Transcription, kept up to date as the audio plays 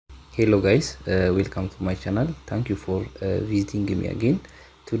Hello guys, welcome to my channel. Thank you for visiting me again.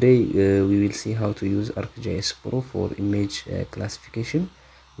 Today we will see how to use ArcGIS Pro for image classification.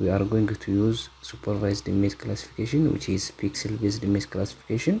 We are going to use supervised image classification, which is pixel based image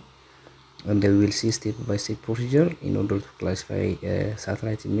classification, and we will see step by step procedure in order to classify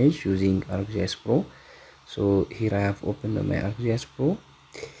satellite image using ArcGIS Pro. So here I have opened my ArcGIS Pro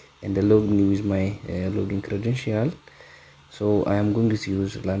and logged in with my login credential. So I am going to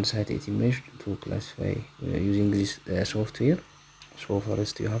use Landsat image to classify using this software. So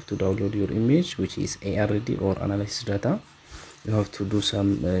first you have to download your image, which is ARD or analysis data. You have to do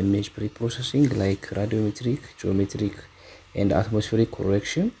some image pre-processing like radiometric, geometric, and atmospheric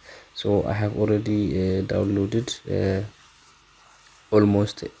correction. So I have already downloaded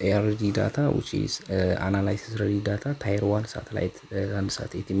almost ARD data, which is analysis ready data, tier 1 satellite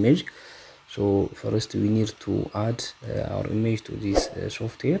Landsat image. So first we need to add our image to this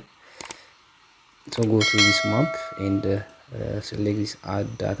software. So go to this map and select this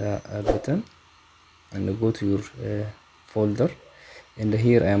add data button and go to your folder, and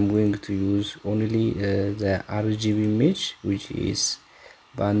here I am going to use only the RGB image, which is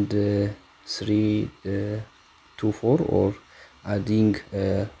band 324, or adding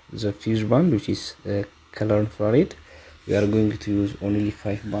the fuse band, which is color infrared. We are going to use only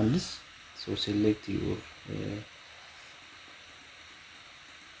 5 bands. So select your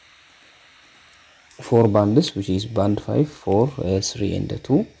 4 bands, which is band 5, 4, 3 and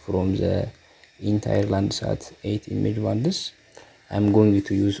 2 from the entire Landsat 8 image bands. I'm going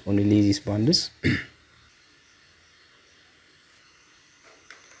to use only these bands.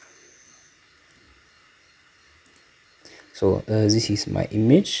 So this is my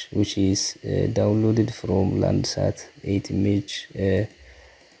image, which is downloaded from Landsat 8 image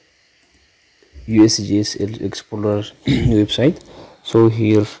USGS Explorer website. So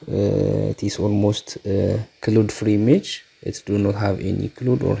here it is almost cloud free image. It do not have any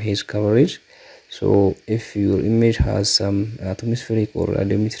cloud or haze coverage. So if your image has some atmospheric or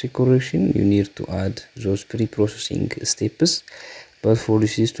radiometric correction, you need to add those pre-processing steps. But for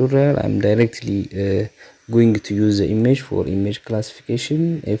this tutorial, I'm directly going to use the image for image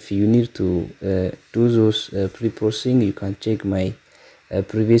classification. If you need to do those pre-processing, you can check my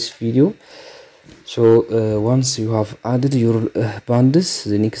previous video. So once you have added your bands,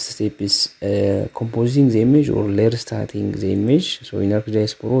 the next step is composing the image or layer starting the image. So in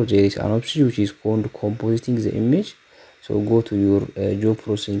ArcGIS Pro there is an option which is called compositing the image. So go to your job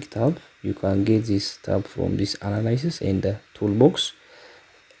processing tab. You can get this tab from this analysis and toolbox,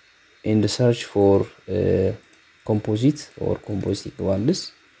 and search for composite or composite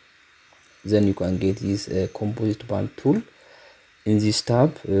bands. Then you can get this composite band tool. In this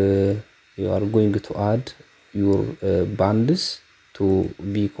tab you are going to add your bands to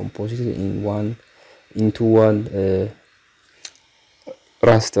be composited into one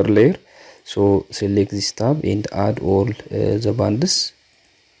raster layer. So select this tab and add all the bands,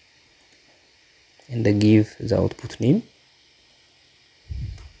 and give the output name,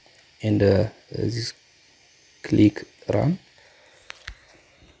 and this click run.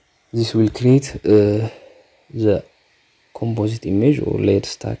 This will create the composite image or layer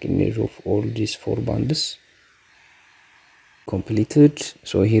stack image of all these 4 bands completed.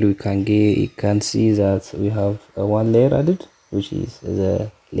 So here we can see that we have one layer added, which is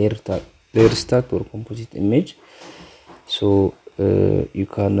the layer stack or composite image. So you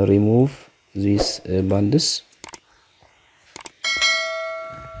can remove these bands.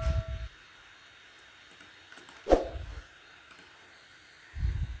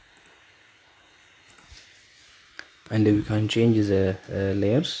 And we can change the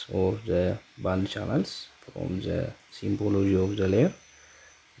layers or the band channels from the symbology of the layer.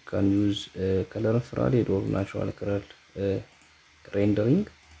 You can use color infrared or natural color rendering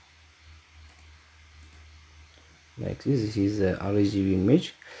like this. This is the RGB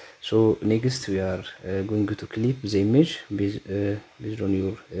image. So next we are going to clip the image based on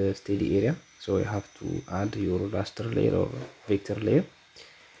your steady area. So you have to add your raster layer or vector layer.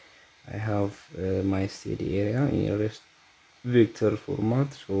 I have my steady area in a vector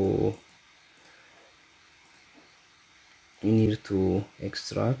format, so you need to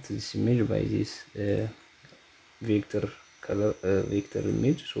extract this image by this vector color vector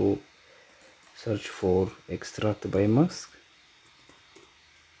image. So search for extract by mask.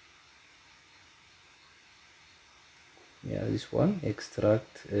 Yeah, this one,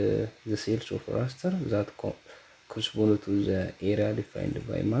 extract the cells of raster that correspond to the area defined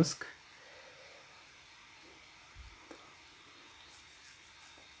by mask.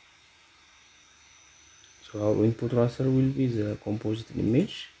 So our input raster will be the composite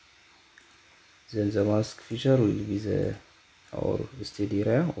image, Then the mask feature will be our study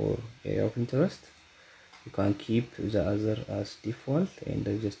area or area of interest. You can keep the other as default and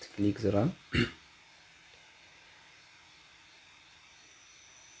just click the run.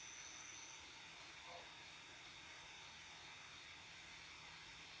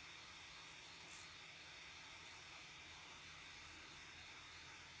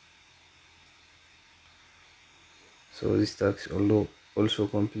 So this task is also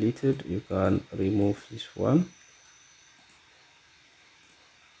completed. You can remove this one.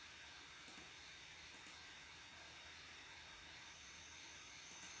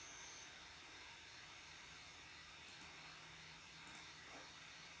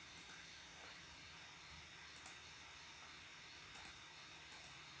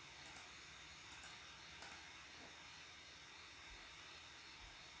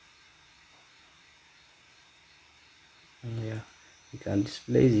 Yeah, you can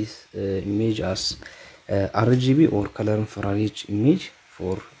display this image as RGB or color infrared image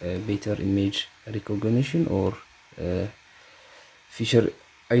for better image recognition or feature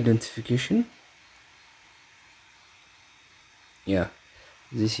identification. Yeah,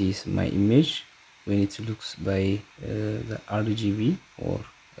 this is my image when it looks by the RGB or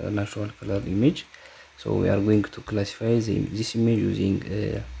natural color image. So we are going to classify this image using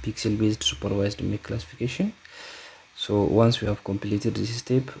pixel based supervised image classification. So once we have completed this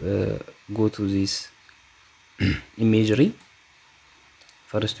step, go to this imagery.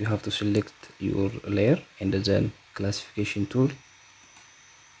 First we have to select your layer and then classification tool.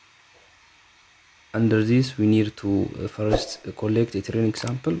 Under this we need to first collect a training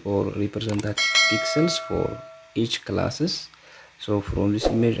sample or representative pixels for each classes. So from this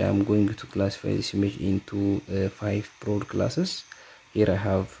image I am going to classify this image into 5 broad classes. Here I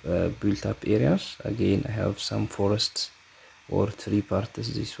have built up areas. Again I have some forests or tree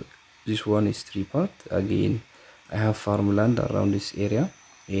parts. This one is tree part. Again I have farmland around this area,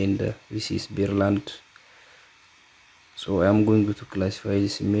 and this is bare land. So I'm going to classify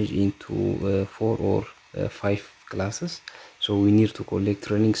this image into 4 or 5 classes. So we need to collect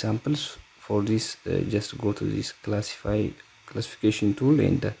training samples. For this, just go to this classification tool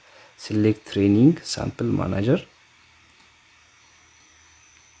and select training sample manager.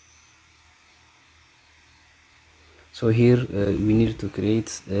 So here we need to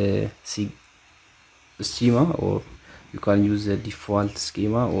create a schema, or you can use the default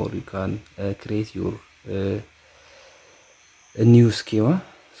schema, or you can create your a new schema.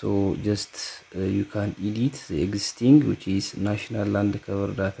 So just you can edit the existing, which is National Land Cover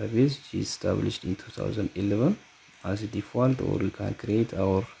Database, which is established in 2011 as a default, or you can create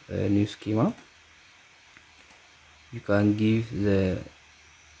our new schema. You can give the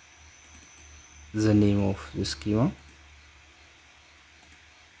name of the schema.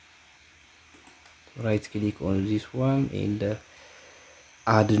 Right click on this one and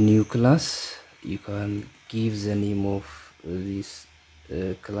add a new class. You can give the name of this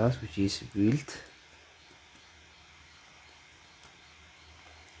class, which is built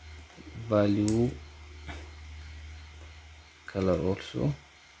value color also.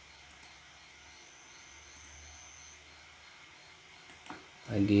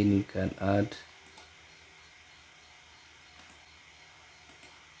 Again you can add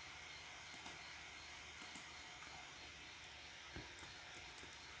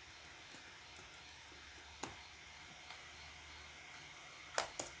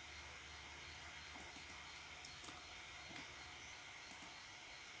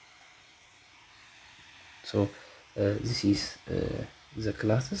so this is the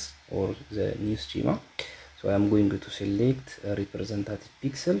classes or the new schema. So I'm going to select a representative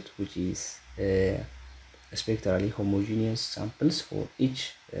pixel, which is spectrally homogeneous samples for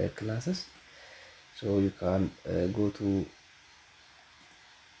each classes. So you can go to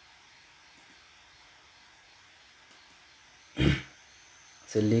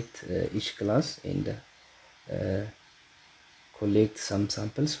select each class and collect some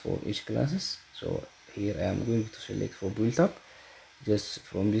samples for each classes. So here I am going to select for built up. Just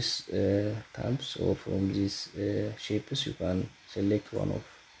from this tabs or from these shapes, you can select one of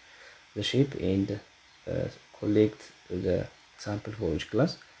the shape and collect the sample for each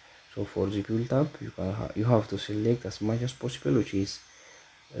class. So for the build up, you have to select as much as possible, which is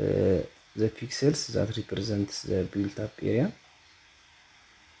the pixels that represents the built up area,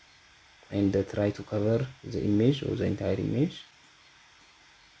 and try to cover the image or the entire image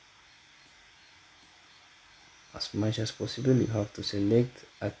as much as possible. You have to select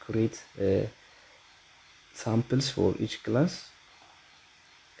accurate samples for each class.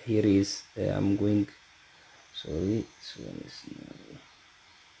 Here is I'm going, sorry, this one is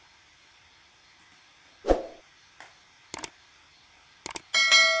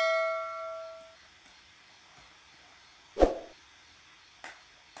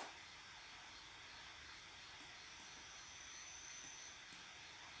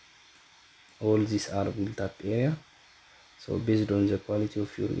all these are built up area. So based on the quality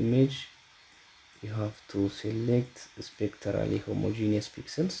of your image, you have to select spectrally homogeneous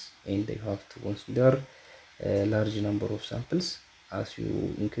pixels, and you have to consider a large number of samples. As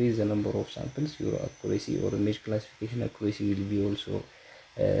you increase the number of samples, your accuracy or image classification accuracy will be also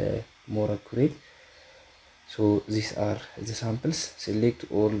more accurate. So these are the samples. Select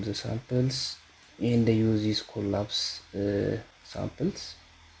all the samples and use these collapse samples.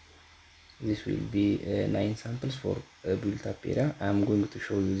 This will be 9 samples for built up area. I'm going to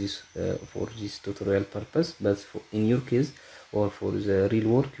show you this for this tutorial purpose, but in your case or for the real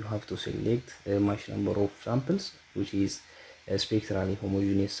work, you have to select a much number of samples, which is spectrally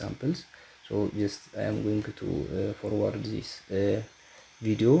homogeneous samples. So just I am going to forward this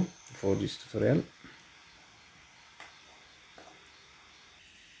video for this tutorial.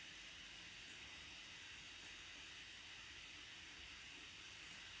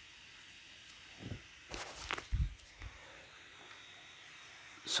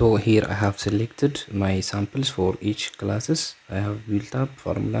 So here I have selected my samples for each classes. I have built up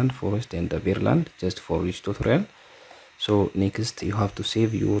farmland, forest, and beerland just for each tutorial. So next you have to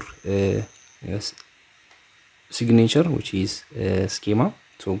save your signature, which is schema.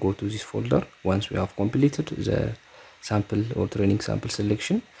 So go to this folder. Once we have completed the sample or training sample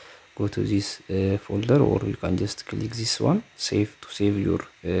selection, go to this folder, or you can just click this one, save, to save your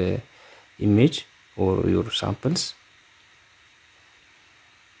image or your samples.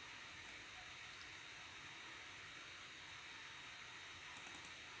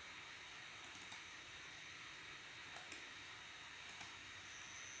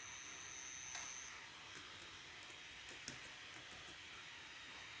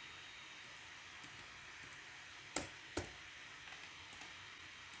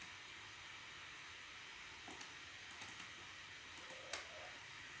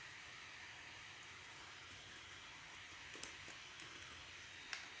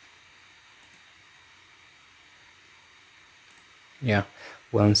 Yeah,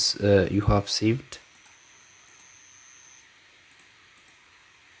 once you have saved,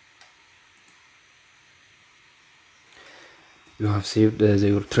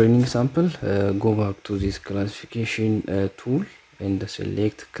 your training sample, go back to this classification tool and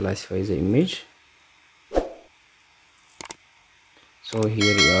select classify the image. So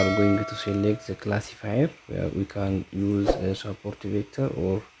here we are going to select the classifier, where we can use a support vector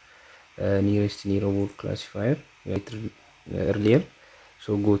or nearest neighborhood classifier earlier.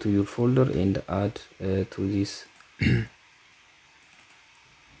 So go to your folder and add to this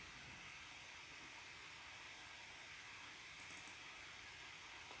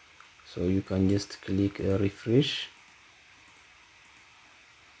so you can just click refresh.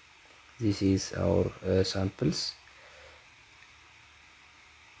 This is our samples.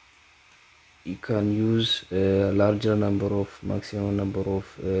 You can use a larger number of maximum number of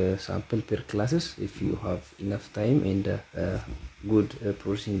sample per classes if you have enough time and good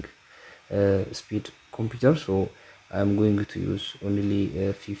processing speed computer. So I'm going to use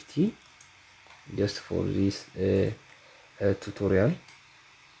only 50 just for this tutorial.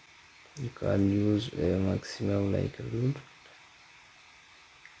 You can use maximum like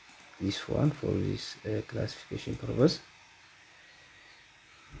this one for this classification purpose.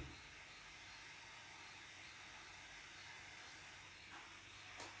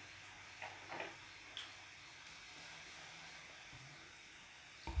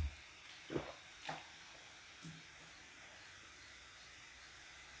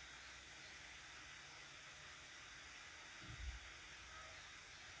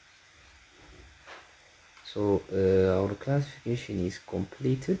 So our classification is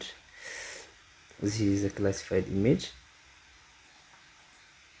completed. This is a classified image.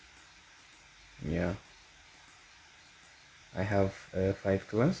 Yeah, I have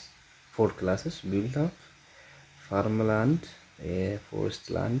 4 classes built up: farmland, forest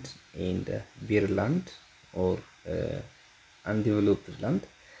land, and beer land or undeveloped land.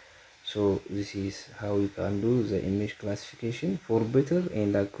 So this is how you can do the image classification. For better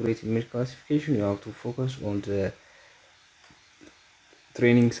and accurate image classification, you have to focus on the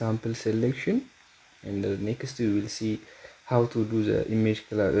training sample selection, and next we will see how to do the image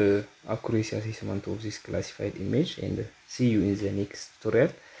accuracy assessment of this classified image, and see you in the next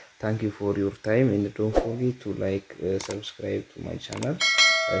tutorial. Thank you for your time, and don't forget to like, subscribe to my channel.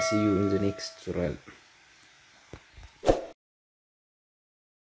 See you in the next tutorial.